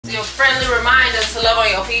friendly reminder to love on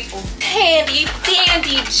your people. Handy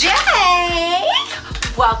Dandy J.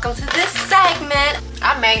 Welcome to this segment.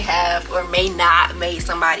 I may have or may not made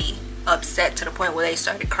somebody upset to the point where they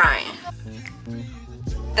started crying.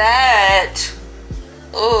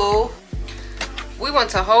 Ooh. We went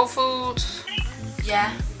to Whole Foods.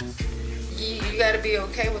 Yeah. You gotta be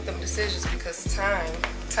okay with them decisions because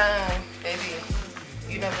time, baby.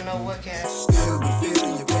 You never know what can.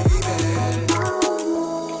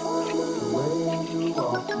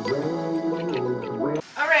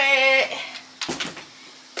 Alright.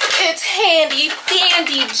 It's Handy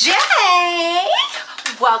Dandy J.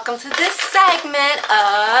 Welcome to this segment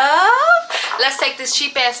of let's take this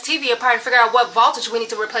cheap ass TV apart and figure out what voltage we need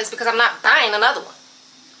to replace because I'm not buying another one.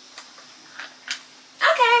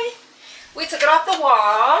 Okay. We took it off the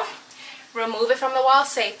wall. Remove it from the wall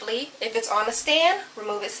safely. If it's on a stand,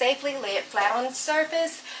 remove it safely. Lay it flat on the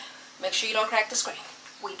surface. Make sure you don't crack the screen.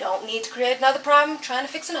 We don't need to create another problem trying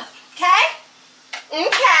to fix another one. Okay?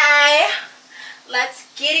 Okay. Let's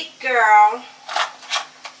get it, girl.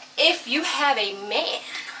 If you have a man,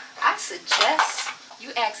 I suggest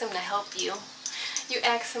you ask him to help you. You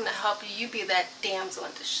ask him to help you. You be that damsel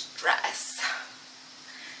in distress.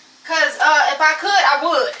 Because if I could, I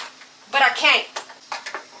would. But I can't.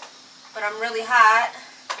 But I'm really hot.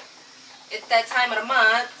 It's that time of the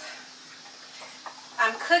month.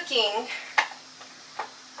 I'm cooking.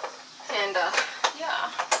 And,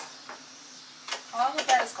 yeah. All of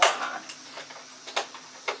that is going on.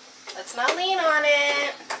 Let's not lean on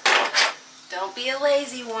it. Don't be a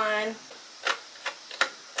lazy one.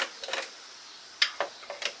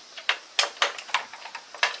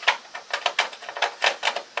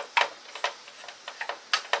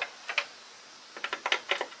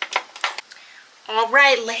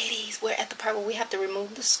 Alright, ladies, we're at the part where we have to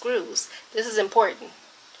remove the screws. This is important.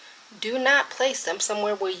 Do not place them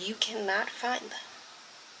somewhere where you cannot find them.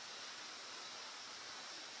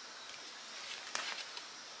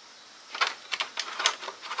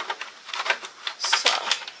 So,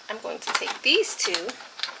 I'm going to take these two.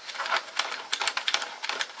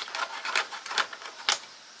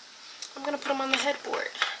 I'm going to put them on the headboard.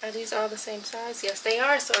 Are these all the same size? Yes, they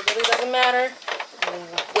are, so it really doesn't matter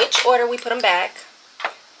which order we put them back.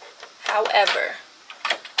 However,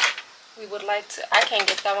 we would like to, I can't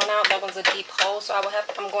get that one out. That one's a deep hole, so I'm going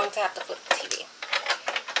to have to flip the TV.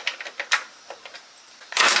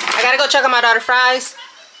 I gotta go check on my daughter Fries.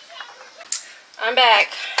 I'm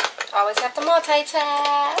back. Always have to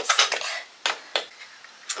multitask.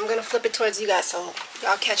 I'm gonna flip it towards you guys so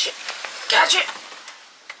y'all catch it. Catch it!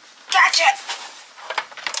 Catch it!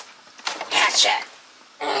 Catch it!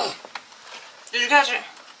 Did you catch it?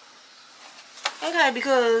 Okay,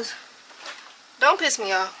 because don't piss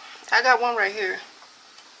me off. I got one right here.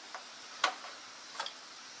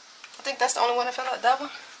 I think that's the only one that fell out. That one?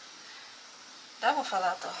 That one fell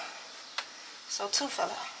out though. So two fell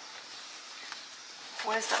out.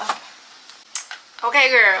 Where's the other? Okay,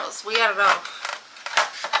 girls, we got it off.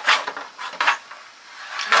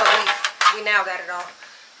 Well, we now got it off.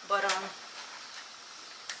 But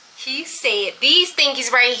he said these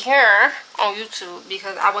thingies right here on YouTube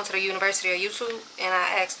because I went to the University of YouTube and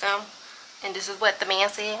I asked them, and this is what the man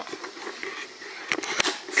said.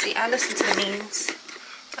 See, I listen to the means.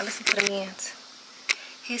 I listen to the means.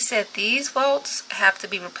 He said these bolts have to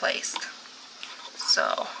be replaced.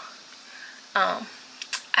 So, I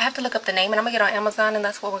have to look up the name and I'm gonna get on Amazon and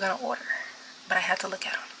that's what we're gonna order. But I have to look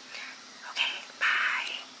at them. Okay,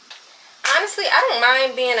 bye. Honestly, I don't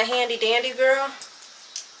mind being a handy dandy girl.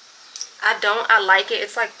 I don't. I like it.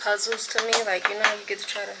 It's like puzzles to me. Like, you know, you get to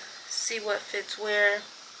try to see what fits where.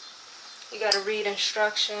 You got to read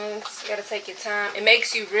instructions. You got to take your time. It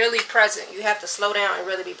makes you really present. You have to slow down and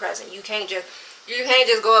really be present. You can't just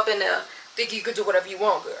go up in there think you could do whatever you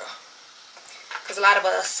want, girl. Because a lot of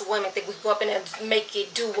us women think we can go up in there and make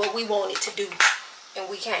it do what we want it to do. And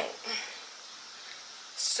we can't.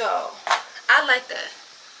 So, I like that.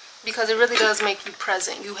 Because it really does make you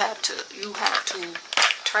present. You have to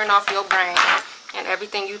turn off your brain and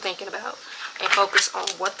everything you're thinking about and focus on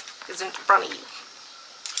what is in front of you.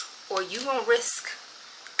 Or you gonna risk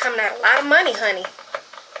coming out a lot of money, honey.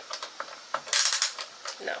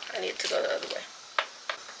 No, I need to go the other way.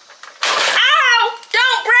 Ow!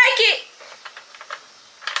 Don't break it!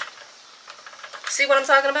 See what I'm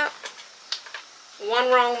talking about? One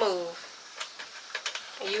wrong move.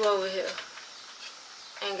 And you over here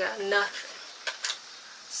ain't got nothing.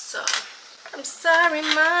 So, I'm sorry,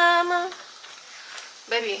 mama.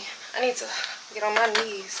 Baby, I need to get on my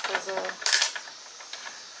knees because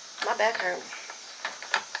my back hurt.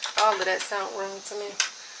 All of that sound wrong to me.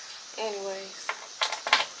 Anyways.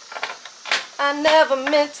 I never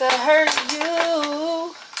meant to hurt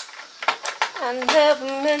you. I never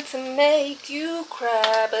meant to make you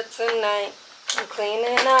cry. But tonight, I'm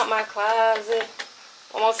cleaning out my closet.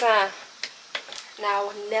 One more time. Now I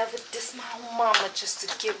would never diss my mama just to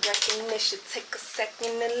get recognition. Take a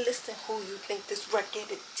second and listen who you think this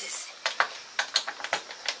record is dissing.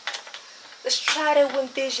 Let's try to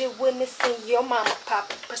envision witnessing your mama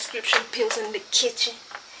popping prescription pills in the kitchen.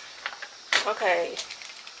 Okay,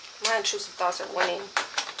 my intrusive thoughts are winning,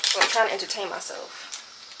 so I'm trying to entertain myself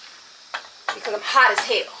because I'm hot as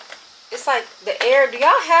hell. It's like the air. Do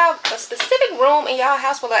y'all have a specific room in y'all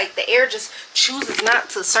house where like the air just chooses not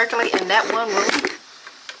to circulate in that one room?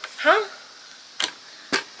 Huh?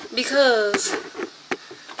 Because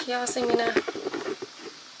y'all see me now?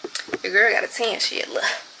 Your girl got a tan shit. Look,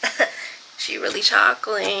 she really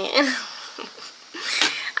chocolate.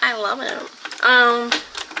 I love it.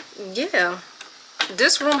 Yeah.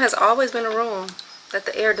 This room has always been a room that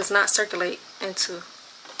the air does not circulate into.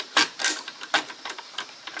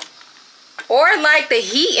 Or like the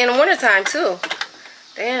heat in the wintertime too.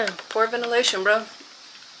 Damn, poor ventilation, bro.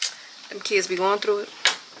 Them kids be going through it.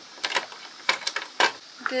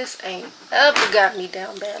 This ain't ever got me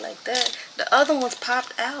down bad like that. The other one's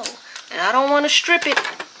popped out. And I don't want to strip it.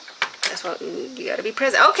 That's what you gotta be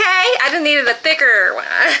present. Okay, I just needed a thicker one.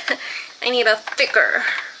 I need a thicker.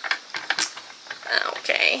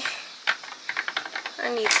 Okay. I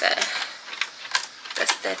need that.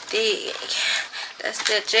 That's that dig. That's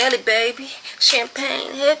that jelly, baby.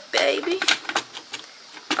 Champagne head, baby.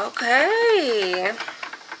 Okay.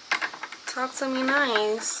 Talk to me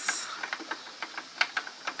nice.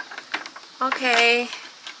 Okay.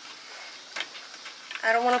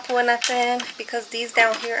 I don't want to pull nothing because these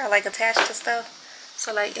down here are like attached to stuff.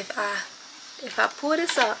 So like if I pull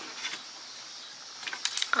this up,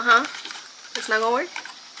 it's not gonna work.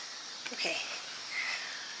 Okay.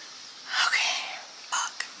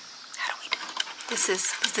 Fuck. How do we do it? Is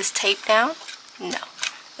this tape down? No.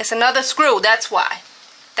 It's another screw. That's why.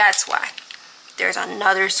 There's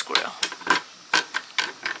another screw.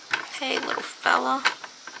 Hey, little fella.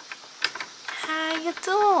 How you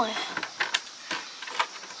doing?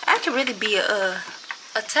 I could really be a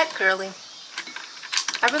tech girly.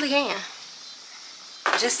 I really can.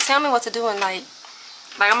 Just tell me what to do and like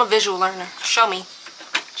I'm a visual learner. Show me.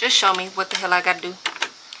 Just show me what the hell I gotta do.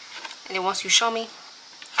 And then once you show me,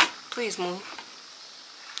 please move.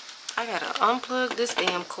 I gotta unplug this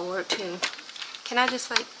damn cord too. Can I just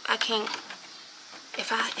like, I can't,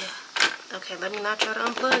 okay, let me not try to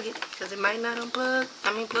unplug it because it might not plug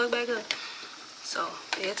back up. So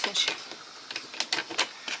pay attention.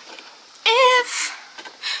 If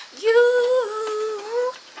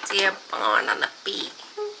you dear born on the beat,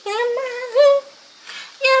 yeah, baby,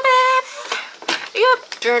 yep.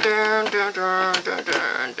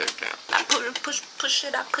 I push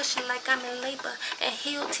it, I push it like I'm in labor, and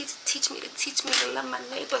he'll teach me to love my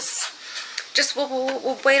neighbors. Just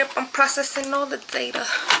we'll wait up. I'm processing all the data,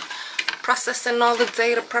 processing all the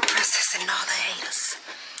haters.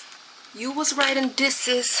 You was writing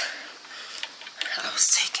disses. I was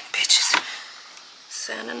taking pictures,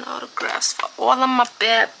 sending autographs for all of my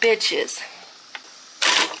bad bitches.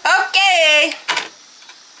 Okay.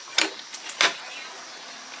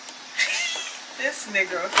 This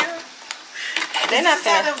nigga here. They're not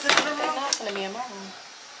gonna be in my room.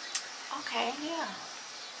 Okay, yeah.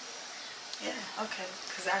 Yeah, okay.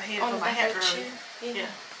 Because I hid for my hair earlier. Yeah.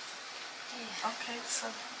 Okay, so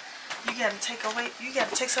you gotta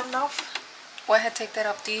take something off? Well, I had to take that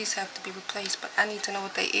off. These have to be replaced, but I need to know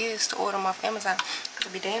what they is to order them off Amazon.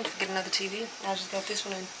 It'll be damned if I get another TV. I just got this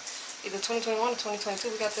one in either 2021 or 2022.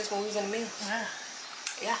 We got this when we was in the mill.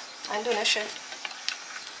 Yeah, I ain't doing that shit.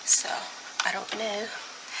 So, I don't know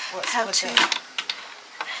what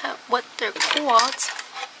they're called.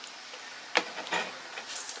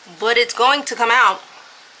 But it's going to come out.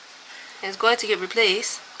 It's going to get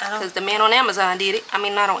replaced. Because the man on Amazon did it. I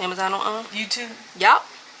mean, not on Amazon, on YouTube? Yup.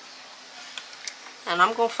 And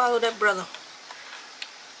I'm going to follow that brother.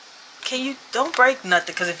 Don't break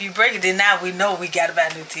nothing. Because if you break it, then now we know we got to buy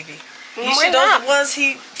a new TV. You sure those the ones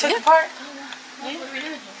he took apart? Yeah. What are we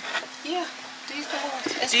doing here? Yeah. These the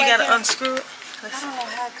ones. Do you got to unscrew it? I don't know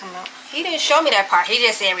how it come out. He didn't show me that part. He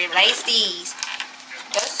just said replace these.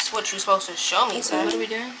 That's what you're supposed to show me. So what are we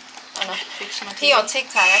doing? I don't know. He on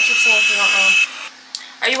TikTok. I keep saying he on.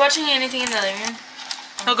 Are you watching anything in the living room?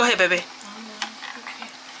 No, go ahead, baby. Okay.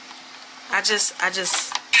 I just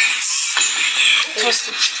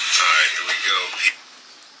twisted. Alright, here we go.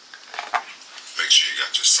 Make sure you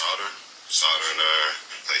got your soldering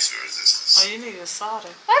replacement resistance. Oh, you need a solder.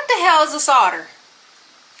 What the hell is a solder?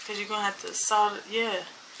 Because you're going to have to solder, yeah.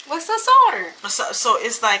 What's the solder? So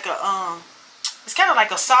it's like a, it's kind of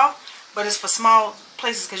like a saw, but it's for small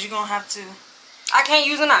places because you're going to have to. I can't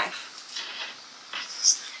use a knife.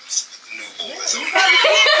 You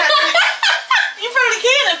probably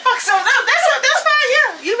can and fuck something up. That's fine,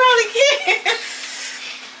 yeah. You probably can.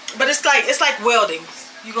 But it's like welding.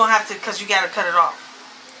 You're going to have to, because you got to cut it off.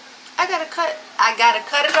 I gotta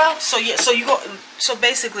cut it off. So yeah, so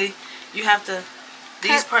basically you have to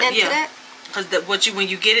these parts, yeah. Because when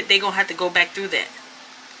you get it, they gonna have to go back through that.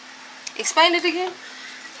 Explain it again.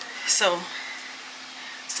 So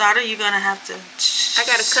solder, you're gonna have to. I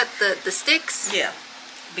gotta cut the sticks. Yeah,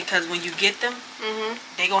 because when you get them,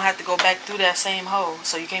 they gonna have to go back through that same hole.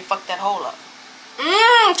 So you can't fuck that hole up.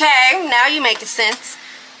 Okay, now you make sense.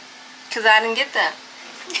 Cause I didn't get that.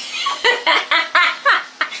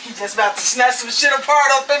 You just about to snatch some shit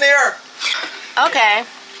apart up in there. Okay.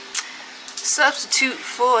 Substitute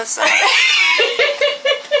for something.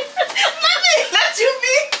 Not you,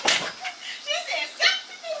 me. She said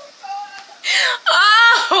substitute for.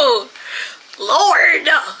 Oh, Lord.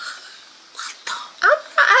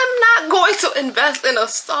 I'm not going to invest in a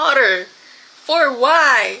solder. For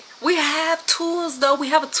why? We have tools though. We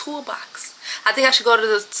have a toolbox. I think I should go to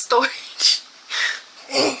the storage.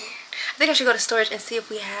 I think I should go to storage and see if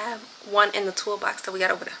we have one in the toolbox that we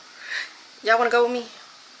got over there. Y'all want to go with me?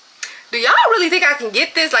 Do y'all really think I can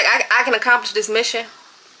get this? Like, I can accomplish this mission?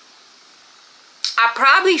 I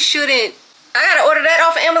probably shouldn't. I gotta order that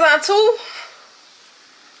off of Amazon too.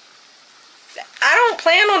 I don't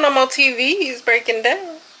plan on no more TVs breaking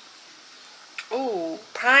down. Ooh,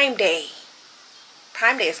 Prime Day.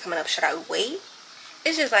 Prime Day is coming up. Should I wait?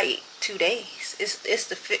 It's just like 2 days. It's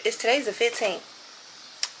today's the 15th.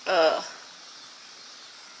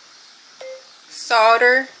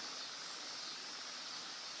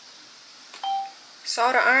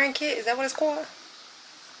 Solder iron kit, is that what it's called?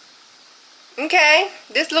 Okay,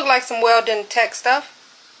 this look like some welding tech stuff.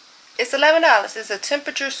 It's $11. It's a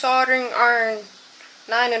temperature soldering iron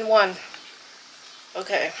 9-in-1.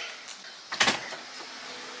 Okay.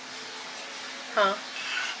 Huh?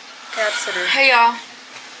 Capsitor. Hey y'all.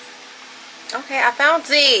 Okay, I found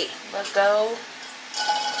Z. Let's go.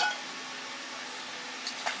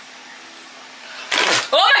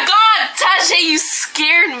 Oh my god, Tasha, you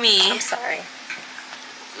scared me. I'm sorry.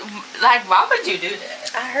 Like, why would you do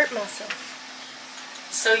that? I hurt myself.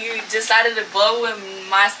 So you decided to blow in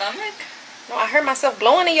my stomach? No, I hurt myself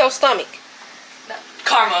blowing in your stomach. No.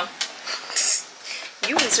 Karma.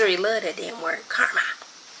 You really love that damn word, karma.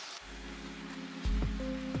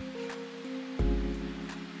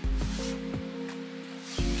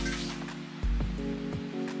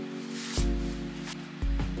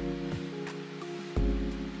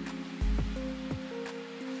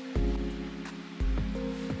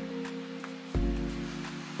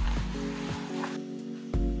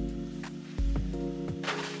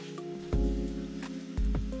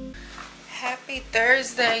 Happy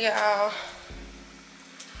Thursday, y'all.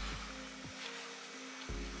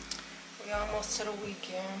 We almost to the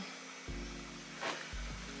weekend.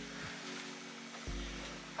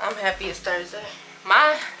 I'm happy it's Thursday.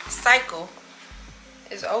 My cycle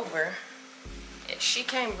is over. She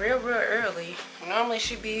came real early. Normally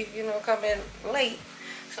she'd be, you know, coming late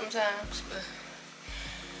sometimes, but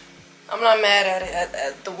I'm not mad at it.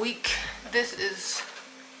 At the week this is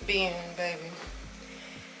being, baby.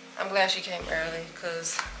 I'm glad she came early,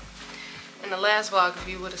 because in the last vlog, if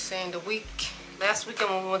you would have seen last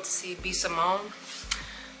weekend when we went to see B. Simone,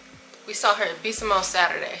 we saw her at B. Simone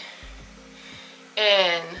Saturday.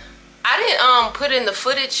 And I didn't put in the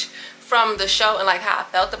footage from the show and like how I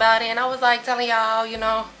felt about it. And I was like telling y'all, you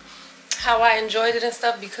know, how I enjoyed it and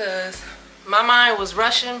stuff, because my mind was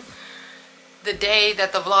rushing the day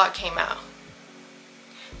that the vlog came out.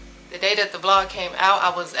 The day that the vlog came out,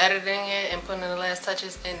 I was editing it and putting in the last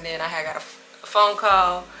touches, and then I had got a phone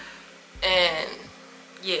call, and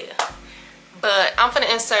yeah. But I'm gonna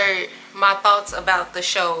insert my thoughts about the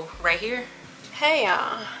show right here. Hey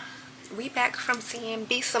y'all, we back from seeing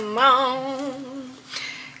B. Simone.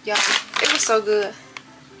 Y'all, it was so good.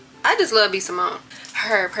 I just love B. Simone.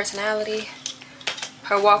 Her personality,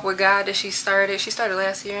 her walk with God that she started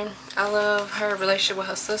last year. I love her relationship with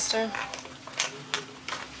her sister.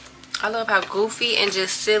 I love how goofy and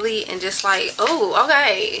just silly and just like, oh,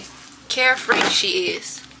 okay, carefree she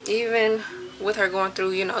is. Even with her going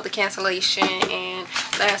through, you know, the cancellation and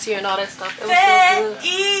last year and all that stuff. It was so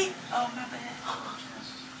good. Oh, my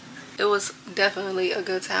bad. It was definitely a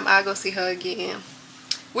good time. I'll go see her again.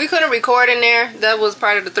 We couldn't record in there. That was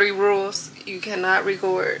part of the 3 rules. You cannot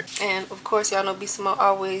record. And of course, y'all know B. Simone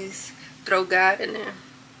always throw God in there.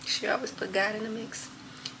 She always put God in the mix.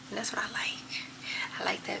 And that's what I like. I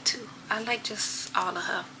like that too. I like just all of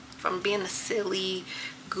her. From being a silly,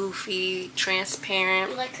 goofy,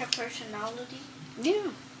 transparent. You like her personality?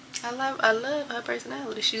 Yeah. I love her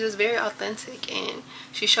personality. She's just very authentic, and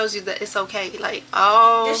she shows you that it's okay. Like,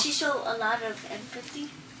 oh, does she show a lot of empathy?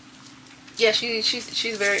 Yeah,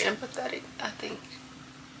 she's very empathetic, I think.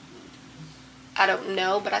 I don't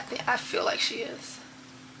know, but I feel like she is.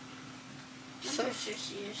 I'm sure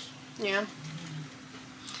she is. Yeah.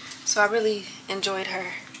 So I really enjoyed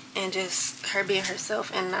her, and just her being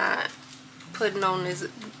herself and not putting on this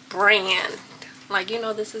brand. Like, you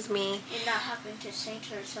know, this is me. And not having to change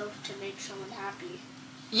herself to make someone happy.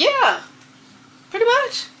 Yeah. Pretty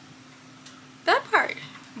much. That part.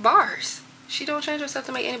 Bars. She don't change herself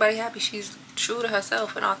to make anybody happy. She's true to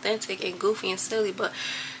herself and authentic and goofy and silly, but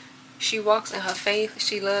she walks in her faith.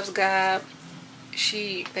 She loves God.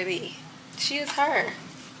 She is her.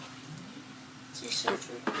 She's so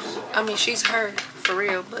true. I mean, she's her for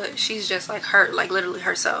real, but she's just like her, like literally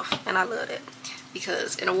herself. And I love it.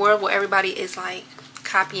 Because in a world where everybody is like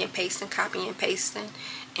copy and pasting,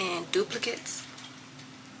 and duplicates,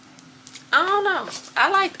 I don't know.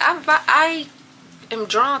 I am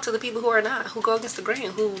drawn to the people who are not, who go against the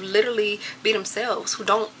grain, who literally be themselves, who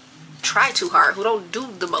don't try too hard, who don't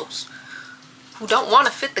do the most, who don't want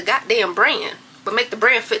to fit the goddamn brand, but make the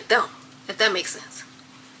brand fit them, if that makes sense.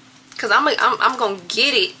 Because I'm gonna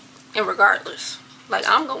get it in regardless. Like,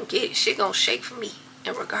 I'm gonna get it. Shit gonna shake for me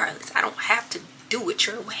in regardless. I don't have to do it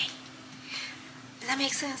your way. Does that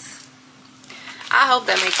make sense? I hope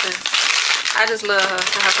that makes sense. I just love her and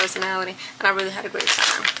her personality, and I really had a great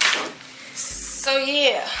time. So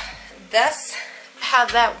yeah, that's how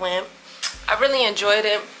that went. I really enjoyed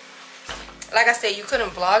it. Like I said, you couldn't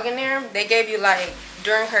vlog in there. They gave you, like,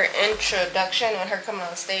 during her introduction and her coming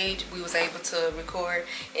on stage, we was able to record.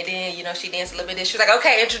 And then, you know, she danced a little bit. She was like,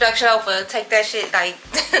 okay, introduction over. Take that shit, like,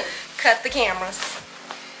 cut the cameras.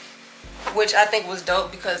 Which I think was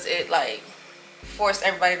dope because it, like, forced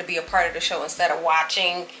everybody to be a part of the show instead of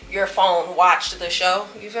watching your phone watch the show.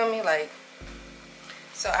 You feel me? Like,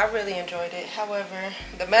 so I really enjoyed it. However,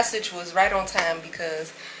 the message was right on time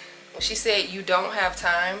because when she said you don't have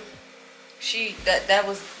time, that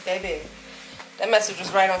was, baby, that message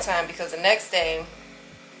was right on time because the next day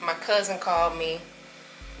my cousin called me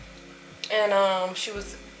and she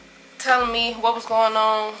was telling me what was going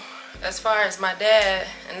on as far as my dad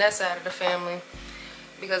and that side of the family,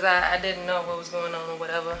 because I didn't know what was going on or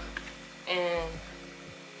whatever, and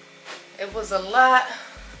it was a lot.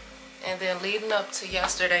 And then leading up to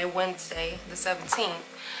yesterday, Wednesday the 17th,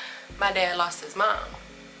 my dad lost his mom.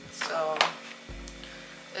 So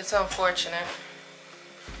it's unfortunate,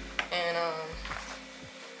 and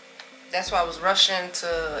that's why I was rushing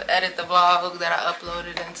to edit the vlog that I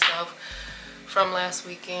uploaded and stuff from last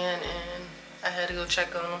weekend, and I had to go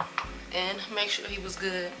check on him and make sure he was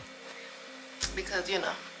good, because, you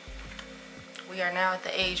know, we are now at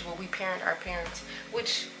the age where we parent our parents,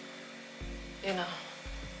 which, you know,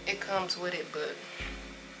 it comes with it. But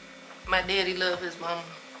my daddy loved his mama,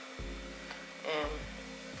 and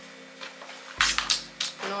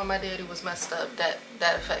knowing my daddy was messed up, that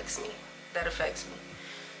affects me. That affects me,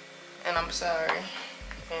 and I'm sorry.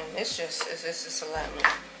 And it's just a lot,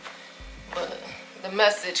 man. But the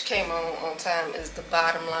message came on time is the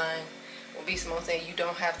bottom line. When B Simone saying you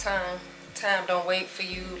don't have time, time don't wait for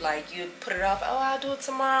you. Like, you put it off, oh, I'll do it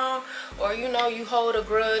tomorrow, or, you know, you hold a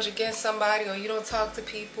grudge against somebody, or you don't talk to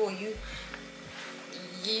people. You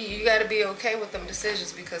got to be okay with them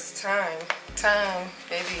decisions, because time,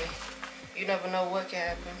 baby, you never know what can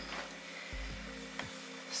happen.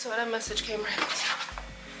 So that message came right on time.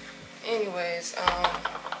 Anyways,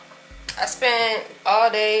 I spent all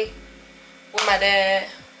day with my dad,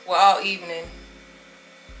 well, all evening.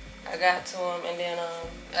 I got to him, and then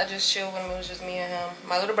I just chilled with him. It was just me and him.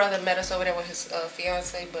 My little brother met us over there with his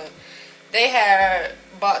fiance, but they had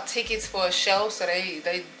bought tickets for a show, so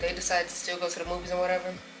they decided to still go to the movies and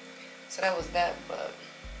whatever. So that was that. But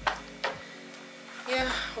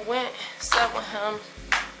yeah, went, sat with him,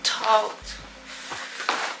 talked,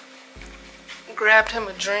 grabbed him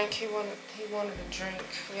a drink. He wanted a drink,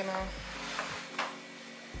 you know.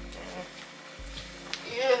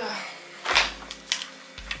 Yeah.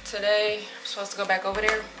 Today, I'm supposed to go back over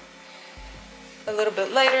there a little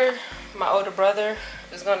bit later. My older brother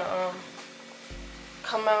is gonna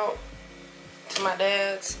come out to my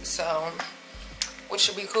dad's, so, which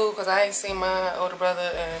should be cool, because I ain't seen my older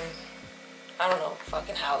brother in, I don't know,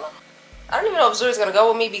 fucking how long. I don't even know if Zuri's gonna go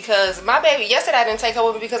with me, because my baby, yesterday I didn't take her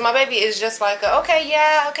with me because my baby is just like, okay,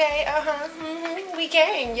 yeah, okay, we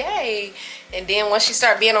came, yay. And then once she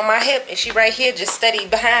start being on my hip and she right here just steady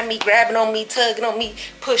behind me, grabbing on me, tugging on me,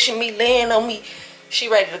 pushing me, laying on me, she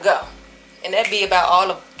ready to go. And that'd be about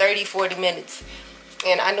all of 30, 40 minutes.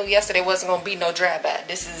 And I knew yesterday wasn't going to be no drive-by.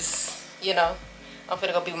 This is, you know, I'm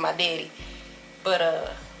finna go be with my daddy. But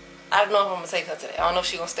I don't know if I'm going to take her today. I don't know if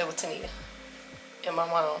she's going to stay with Tania and my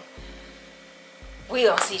mom. We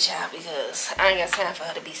don't see child because I ain't got time for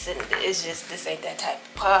her to be sitting there. It's just, this ain't that type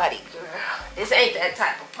of party, girl. This ain't that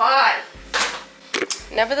type of party.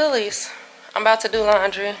 Nevertheless, I'm about to do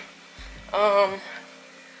laundry.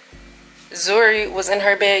 Zuri was in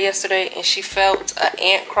her bed yesterday and she felt an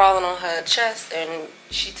ant crawling on her chest and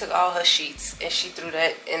she took all her sheets and she threw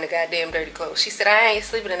that in the goddamn dirty clothes. She said, I ain't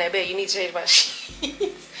sleeping in that bed. You need to change my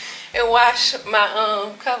sheets and wash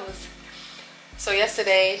my covers. So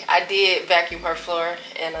yesterday I did vacuum her floor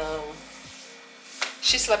and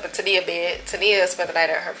she slept in Tania's bed. Tania spent the night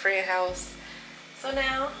at her friend's house. So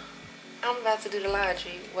now I'm about to do the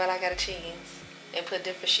laundry while I got a chance and put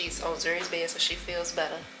different sheets on Zuri's bed so she feels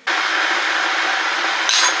better.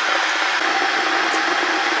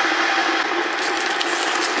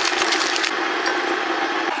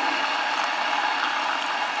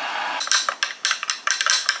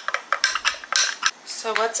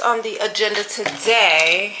 So what's on the agenda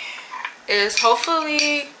today is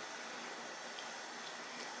hopefully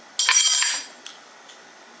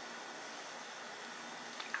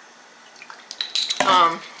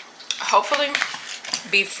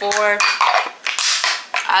before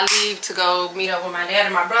I leave to go meet up with my dad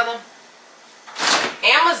and my brother,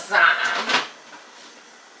 Amazon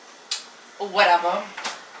or whatever,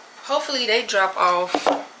 hopefully they drop off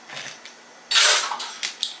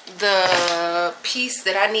the piece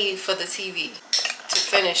that I need for the TV to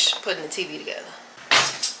finish putting the TV together.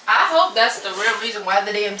 I hope that's the real reason why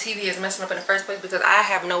the damn TV is messing up in the first place, because I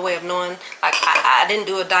have no way of knowing. Like, I didn't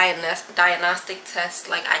do a diagnostic test.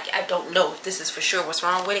 Like, I don't know if this is for sure what's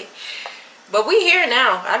wrong with it. But we here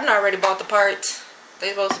now. I done already bought the parts. They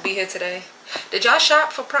supposed to be here today. Did y'all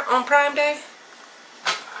shop for on Prime Day?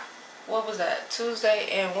 What was that? Tuesday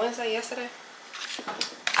and Wednesday yesterday?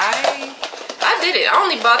 I did it. I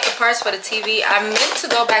only bought the parts for the TV. I meant to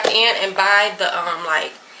go back in and buy the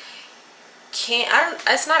like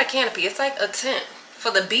it's not a canopy, it's like a tent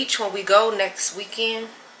for the beach when we go next weekend.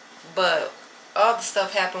 But all the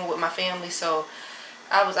stuff happened with my family, so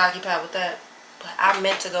I was occupied with that. But I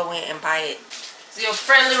meant to go in and buy it. It's your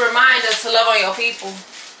friendly reminder to love on your people.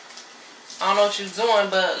 I don't know what you're doing,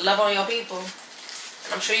 but love on your people.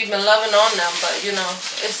 I'm sure you've been loving on them, but you know,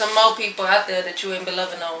 it's some more people out there that you ain't been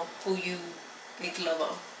loving on who you need to love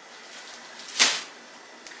on.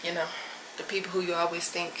 You know, the people who you always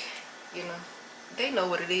think, you know, they know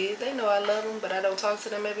what it is. They know I love them, but I don't talk to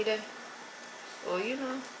them every day. Or, you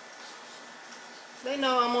know, they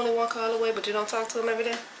know I'm only one call away, but you don't talk to them every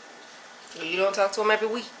day. Or you don't talk to them every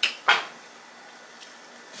week.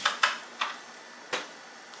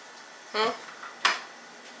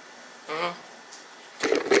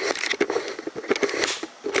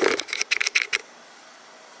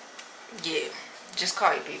 Yeah, just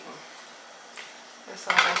call your people. That's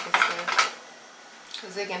all I can say.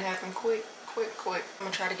 Because it can happen quick. I'm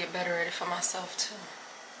going to try to get better at it for myself too.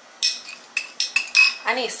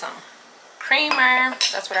 I need some creamer.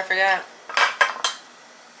 That's what I forgot.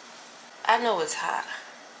 I know it's hot.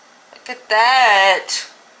 Look at that.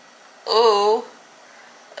 Ooh.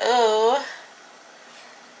 Ooh.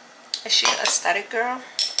 Is she an aesthetic girl?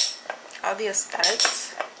 All the aesthetics.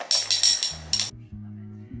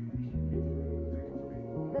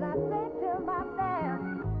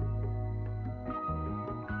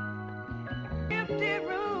 Empty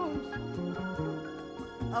rooms.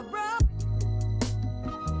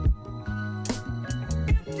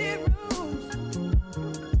 Empty rooms.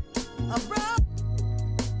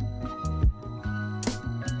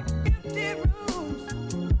 Empty rooms.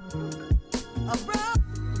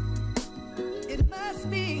 It must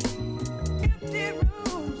be empty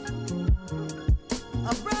rooms.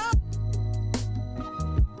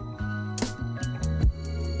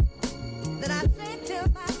 That I say to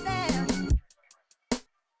myself.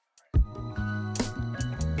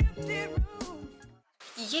 Empty rooms.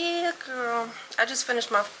 Yeah, girl. I just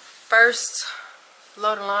finished my first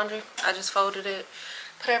load of laundry. I just folded it,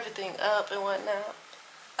 put everything up and whatnot.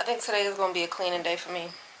 I think today is going to be a cleaning day for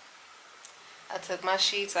me. I took my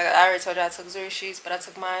sheets. Like I already told you, I took Zuri's sheets, but I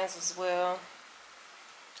took mine as well.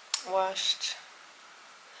 Washed.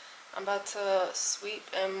 I'm about to sweep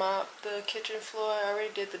and mop the kitchen floor. I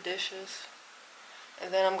already did the dishes.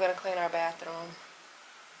 And then I'm going to clean our bathroom.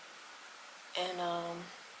 And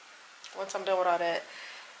once I'm done with all that,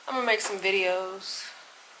 I'm going to make some videos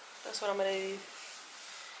That's what I'm gonna do.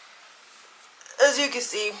 As you can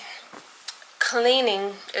see,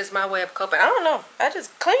 cleaning is my way of coping. I don't know.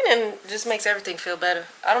 Cleaning just makes everything feel better.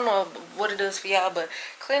 I don't know what it does for y'all, but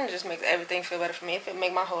cleaning just makes everything feel better for me. It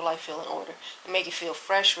make my whole life feel in order. It make it feel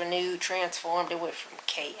fresh, renewed, transformed. It went from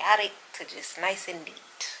chaotic to just nice and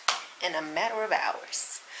neat in a matter of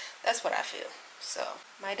hours. That's what I feel. So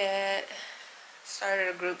my dad started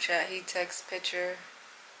a group chat. He texts picture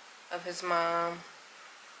of his mom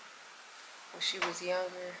when she was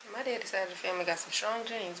younger. My daddy side of the family got some strong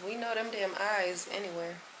genes. We know them damn eyes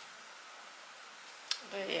anywhere.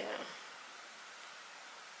 But yeah.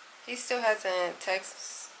 He still hasn't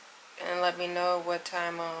texted and let me know what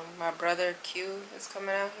time my brother Q is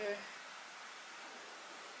coming out here.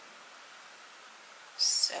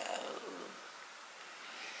 So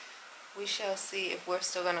we shall see if we're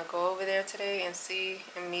still gonna go over there today and see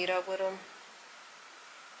and meet up with him.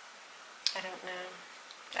 I don't know.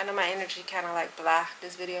 I know my energy kind of like blah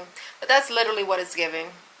this video, but that's literally what it's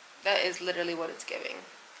giving. That is literally what it's giving.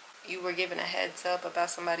 You were given a heads up about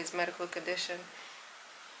somebody's medical condition.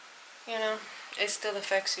 You know, it still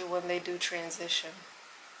affects you when they do transition.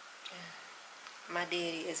 Yeah. My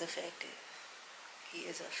daddy is affected. He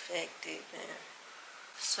is affected, man.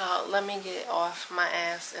 So let me get off my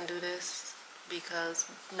ass and do this because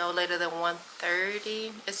no later than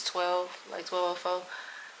 1:30. It's 12, like 12:04.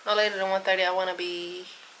 No later than 1:30, I want to be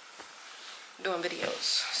doing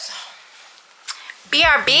videos. So,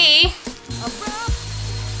 BRB.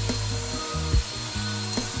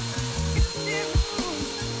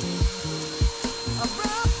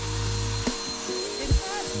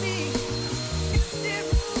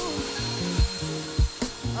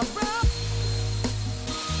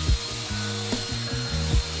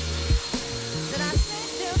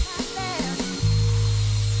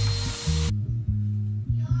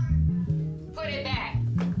 Put it back.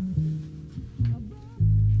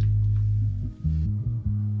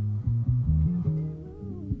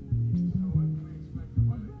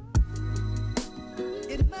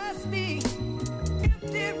 It must be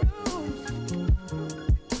empty rooms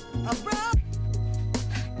abroad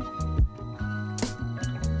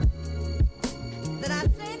that I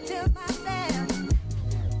say to myself.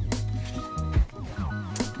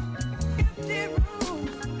 Empty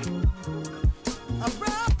rooms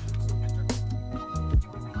abroad.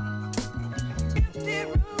 Empty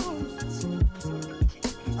rooms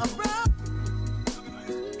abroad.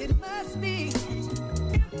 It must be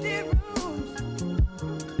empty rooms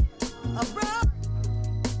abroad.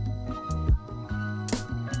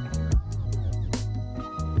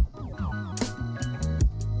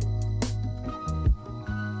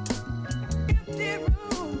 Empty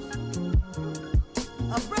rooms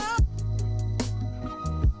abroad.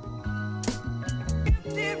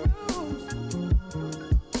 Empty rooms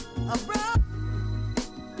abroad.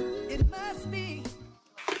 It must be.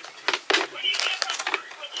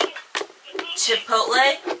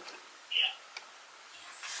 Chipotle?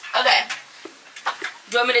 Okay.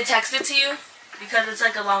 You want me to text it to you? Because it's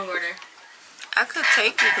like a long order. I could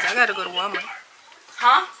take you because I gotta go to Walmart.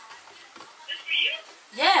 Huh?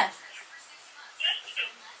 Yeah.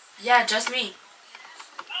 Yeah, just me.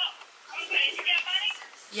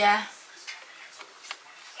 Yeah.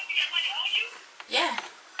 Yeah.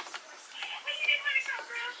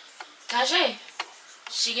 Tajay.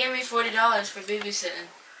 She gave me $40 for babysitting.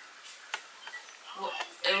 Well,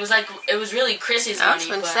 it was really Chrissy's money. I was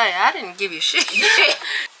gonna say, I didn't give you shit.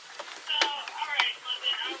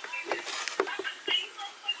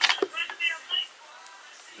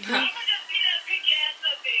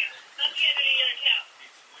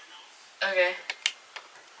 Okay.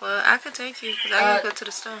 Well, I could take you because I gotta go to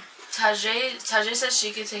the store. Tajay said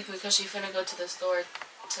she could take me because she finna go to the store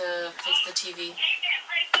to fix the TV.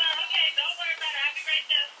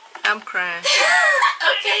 I'm crying.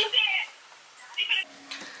 Okay.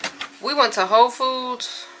 We went to Whole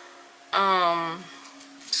Foods,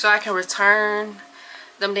 so I can return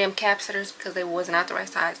them damn capsitors because they wasn't out the right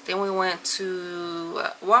size. Then we went to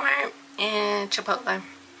Walmart and Chipotle.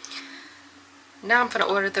 Now I'm gonna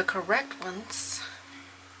order the correct ones.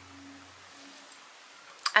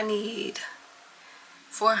 I need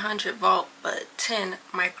 400 volt, but 10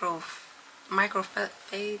 microfades,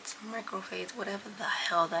 whatever the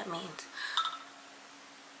hell that means.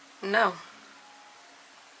 No.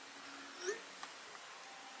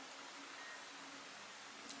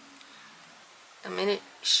 The minute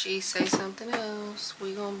she say something else,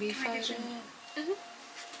 we gonna be fighting.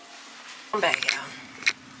 I'm back, y'all.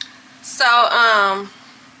 So, I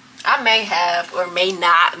may have or may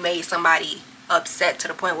not made somebody upset to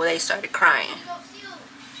the point where they started crying.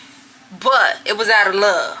 but it was out of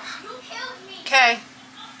love. Okay?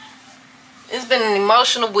 It's been an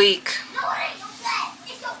emotional week,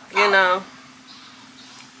 you know,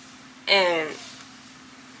 and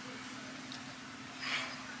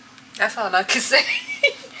that's all I can say.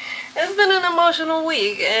 It's been an emotional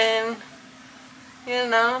week, and you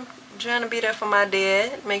know, I'm trying to be there for my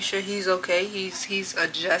dad, make sure he's okay. He's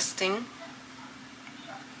adjusting.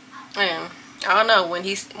 And I don't know, when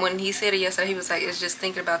he said it yesterday, he was like, it's just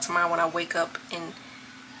thinking about tomorrow when I wake up and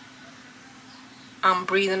I'm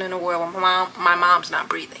breathing in a world where my mom's not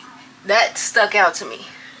breathing. That stuck out to me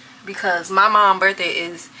because my mom's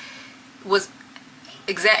birthday was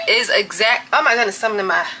exact. Oh my goodness, something in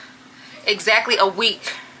my exactly a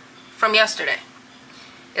week from yesterday.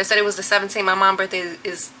 Yesterday was the 17th. My mom's birthday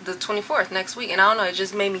is the 24th next week, and I don't know. It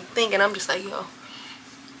just made me think, and I'm just like, yo,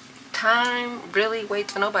 time really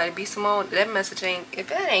waits for nobody. Be Simone, that message ain't, if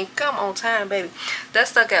that ain't come on time, baby. That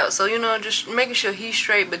stuck out. So, you know, just making sure he's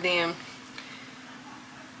straight, but then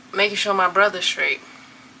making sure my brother's straight.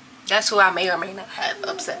 That's who I may or may not have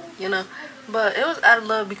upset, you know. But it was out of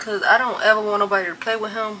love because I don't ever want nobody to play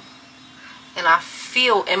with him. And I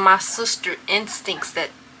feel in my sister instincts that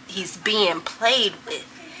he's being played with.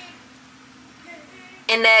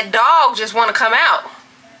 And that dog just want to come out.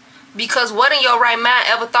 Because what in your right mind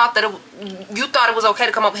ever thought that you thought it was okay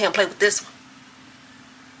to come over here and play with this one?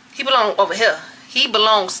 He belongs over here. He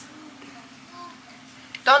belongs.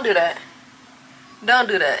 Don't do that. Don't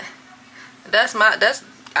do that.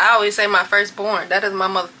 I always say my firstborn. That is my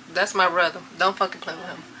mother. That's my brother. Don't fucking play with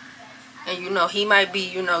him. And you know, he might be,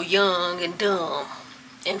 you know, young and dumb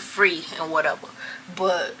and free and whatever.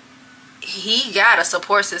 But he got a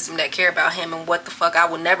support system that care about him, and what the fuck I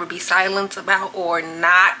will never be silent about or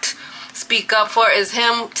not speak up for is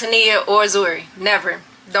him, Tania, or Zuri. Never.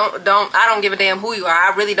 I don't give a damn who you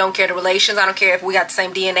are. I really don't care the relations. I don't care if we got the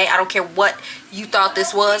same DNA. I don't care what you thought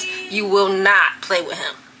this was. You will not play with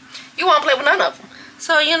him. You won't play with none of them.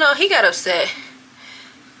 So, you know, he got upset.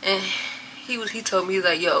 And he told me,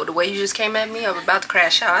 like, yo, the way you just came at me, I was about to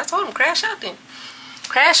crash out. I told him, crash out then.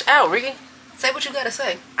 Crash out, Ricky. Say what you gotta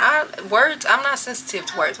say. Words, I'm not sensitive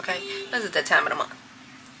to words, okay? This is that time of the month.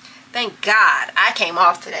 Thank God I came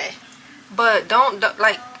off today. But don't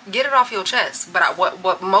like, get it off your chest. But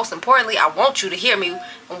what most importantly, I want you to hear me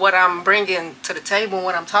and what I'm bringing to the table and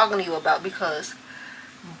what I'm talking to you about, because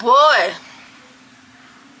boy,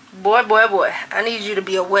 I need you to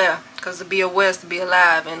be aware, because to be aware is to be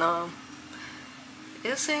alive. And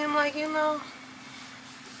it seemed like, you know,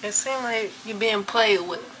 it seemed like you're being played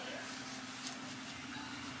with.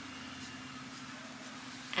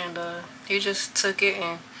 And he just took it,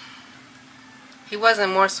 and he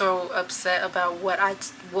wasn't more so upset about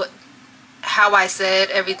how I said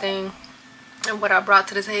everything and what I brought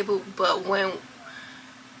to the table. But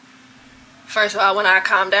first of all, when I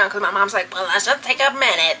calmed down, because my mom's like, well, let's just take a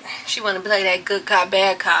minute. She wanted to play that good cop,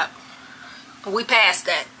 bad cop. But we passed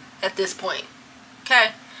that at this point.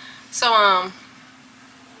 Okay? So,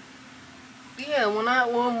 yeah,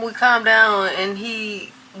 when we calmed down and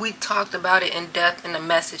we talked about it in depth in the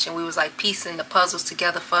message, and we was like piecing the puzzles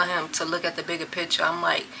together for him to look at the bigger picture. I'm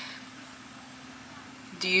like,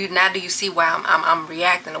 do you see why I'm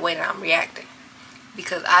reacting the way that I'm reacting?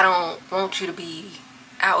 Because I don't want you to be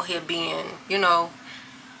out here being, you know,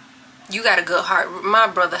 you got a good heart. My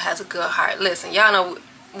brother has a good heart. Listen, y'all know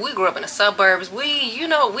we grew up in the suburbs.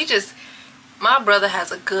 My brother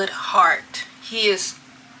has a good heart. He is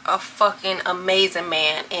a fucking amazing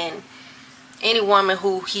man, and any woman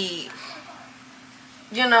who he,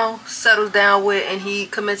 you know, settles down with and he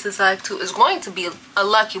commits his life to is going to be a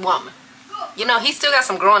lucky woman. You know, he still got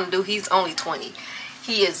some growing to do. He's only 20.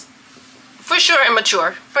 He is for sure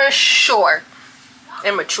immature. For sure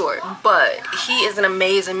immature. But he is an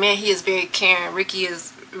amazing man. He is very caring. Ricky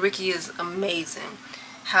is amazing.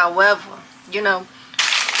 However, you know,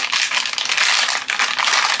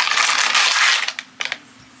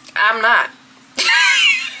 I'm not.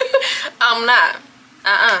 I'm not.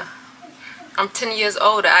 I'm 10 years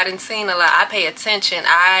older. I didn't see a lot. I pay attention.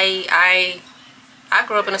 I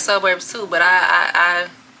grew up in the suburbs too, but I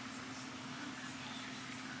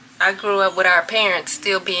grew up with our parents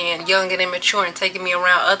still being young and immature and taking me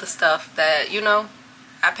around other stuff that, you know,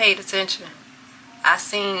 I paid attention. I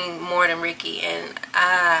seen more than Ricky, and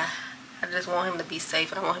I just want him to be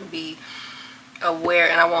safe, and I want him to be aware,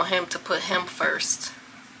 and I want him to put him first.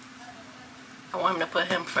 I want him to put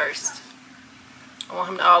him first. I want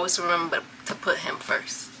him to always remember to put him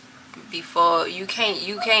first. Before you can't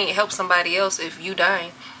help somebody else if you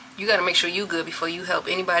dying. You gotta make sure you good before you help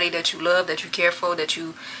anybody that you love, that you care for, that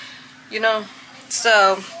you know.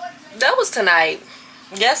 So that was tonight.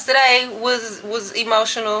 Yesterday was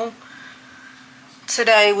emotional.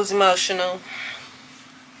 Today was emotional.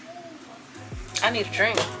 I need a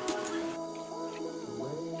drink.